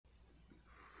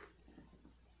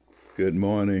Good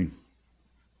morning.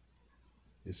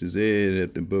 This is Ed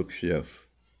at the bookshelf.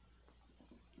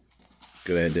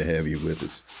 Glad to have you with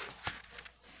us.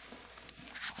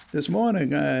 This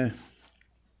morning I'm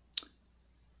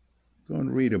going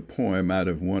to read a poem out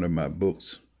of one of my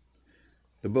books.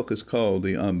 The book is called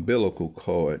The Umbilical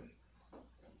Cord.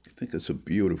 I think it's a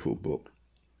beautiful book.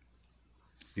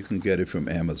 You can get it from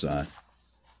Amazon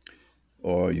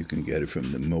or you can get it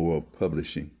from the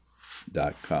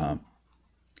morepublishing.com.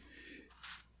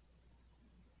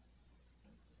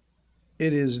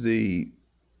 It is the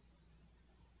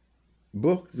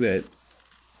book that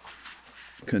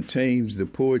contains the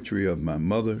poetry of my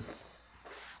mother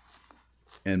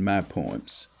and my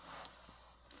poems.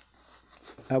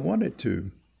 I wanted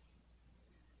to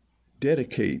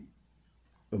dedicate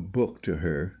a book to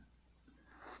her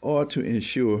or to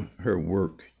ensure her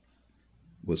work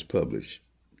was published.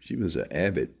 She was an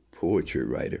avid poetry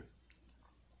writer.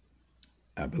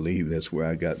 I believe that's where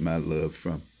I got my love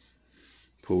from,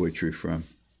 poetry from.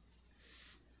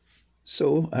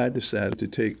 So I decided to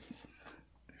take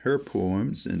her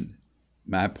poems and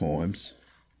my poems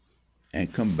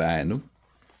and combine them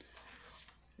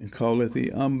and call it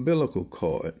the umbilical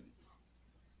cord.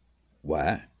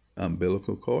 Why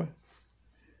umbilical cord?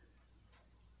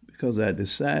 Because I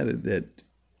decided that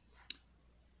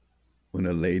when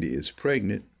a lady is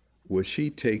pregnant, what she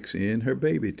takes in, her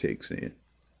baby takes in.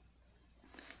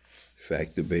 In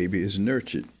fact, the baby is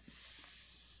nurtured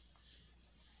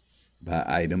by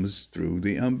items through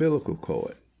the umbilical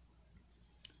cord.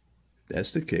 If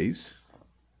that's the case,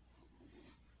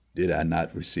 did I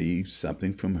not receive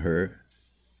something from her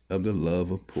of the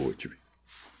love of poetry?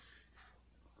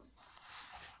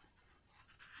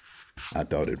 I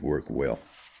thought it worked well.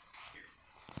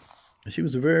 She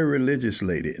was a very religious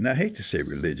lady, and I hate to say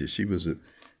religious. She was a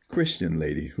Christian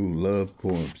lady who loved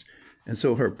poems. And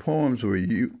so her poems were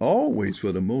always,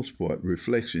 for the most part,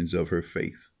 reflections of her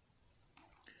faith.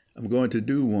 I'm going to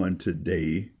do one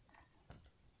today,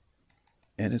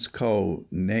 and it's called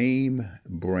Name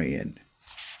Brand.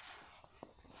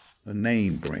 A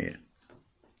name brand.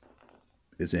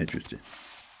 It's interesting.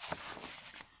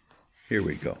 Here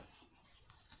we go.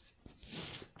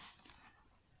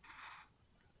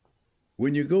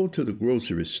 When you go to the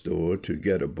grocery store to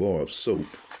get a bar of soap,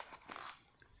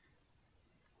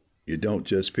 you don't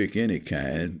just pick any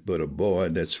kind, but a bar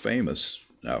that's famous,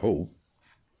 I hope.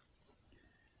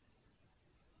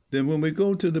 Then when we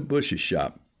go to the butcher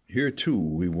shop, here too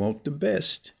we want the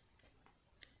best.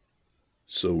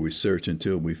 So we search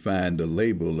until we find the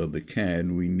label of the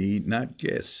kind we need not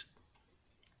guess.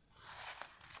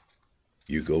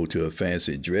 You go to a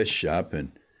fancy dress shop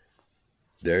and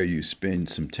there you spend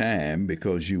some time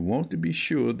because you want to be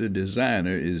sure the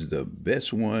designer is the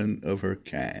best one of her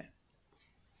kind.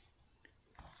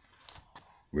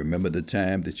 Remember the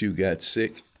time that you got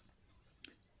sick?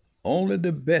 Only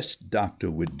the best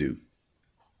doctor would do.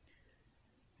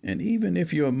 And even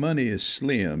if your money is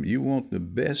slim, you want the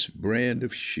best brand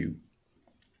of shoe.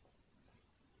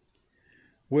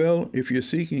 Well, if you're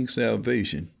seeking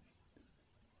salvation,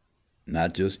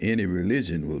 not just any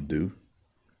religion will do.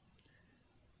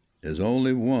 There's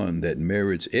only one that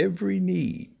merits every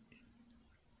need,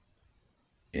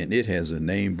 and it has a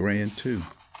name brand too.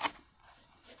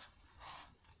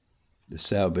 The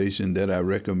salvation that I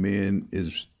recommend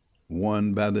is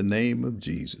one by the name of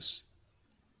Jesus.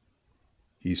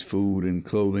 He's food and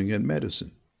clothing and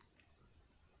medicine.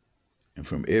 And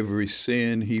from every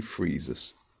sin, he frees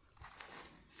us.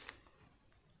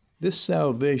 This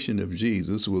salvation of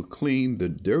Jesus will clean the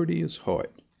dirtiest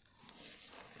heart.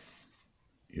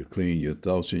 He'll clean your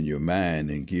thoughts and your mind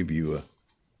and give you a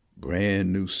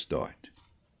brand new start.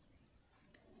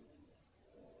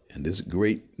 And this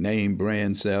great name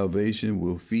brand salvation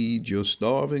will feed your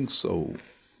starving soul.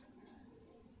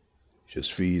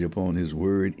 Just feed upon his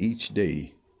word each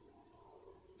day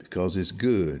because it's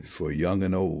good for young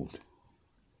and old.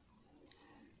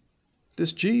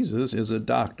 This Jesus is a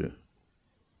doctor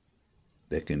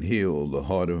that can heal the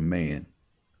heart of man.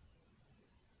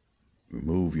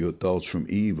 Remove your thoughts from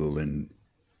evil and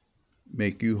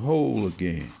make you whole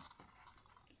again.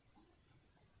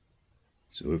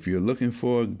 So if you're looking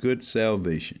for a good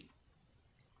salvation,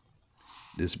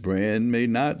 this brand may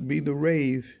not be the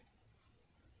rave,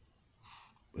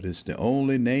 but it's the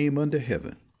only name under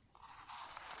heaven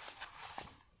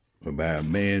whereby a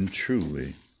man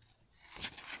truly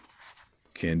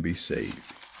can be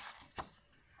saved.